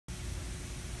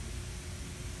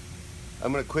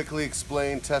I'm going to quickly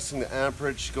explain testing the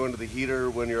amperage going to the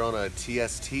heater when you're on a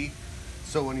TST.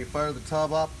 So when you fire the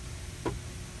tub up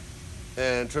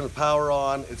and turn the power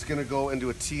on, it's going to go into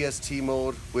a TST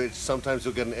mode, which sometimes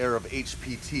you'll get an error of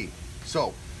HPT.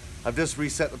 So I've just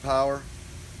reset the power.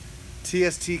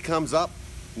 TST comes up.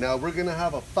 Now we're going to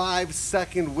have a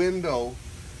 5-second window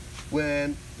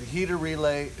when the heater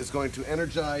relay is going to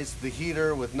energize the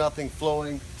heater with nothing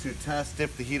flowing to test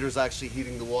if the heater is actually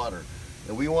heating the water.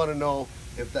 And we want to know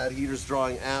if that heater's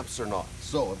drawing amps or not.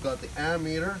 So I've got the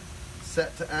ammeter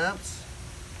set to amps.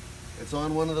 It's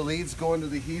on one of the leads going to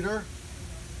the heater.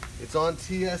 It's on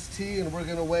TST and we're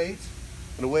going to wait.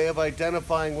 And the way of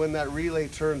identifying when that relay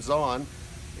turns on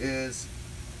is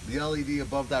the LED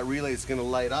above that relay is going to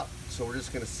light up. So we're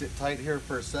just going to sit tight here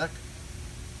for a sec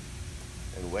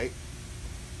and wait.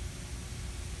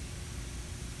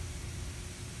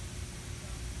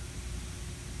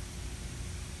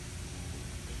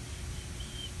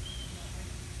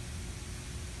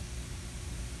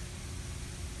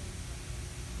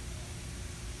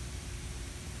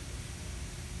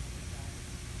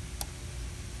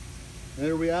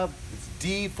 There we have, it's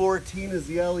D14 is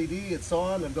the LED, it's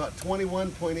on. I've got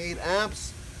 21.8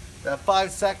 amps. That 5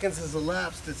 seconds has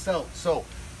elapsed itself. So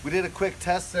we did a quick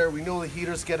test there. We know the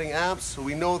heater's getting amps, so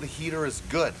we know the heater is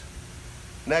good.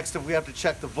 Next, if we have to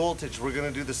check the voltage, we're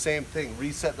gonna do the same thing.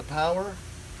 Reset the power,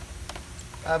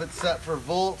 have it set for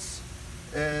volts,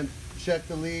 and check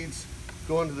the leads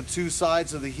going to the two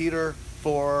sides of the heater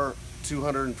for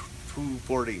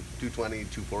 220,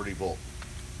 240 volt.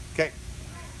 Okay.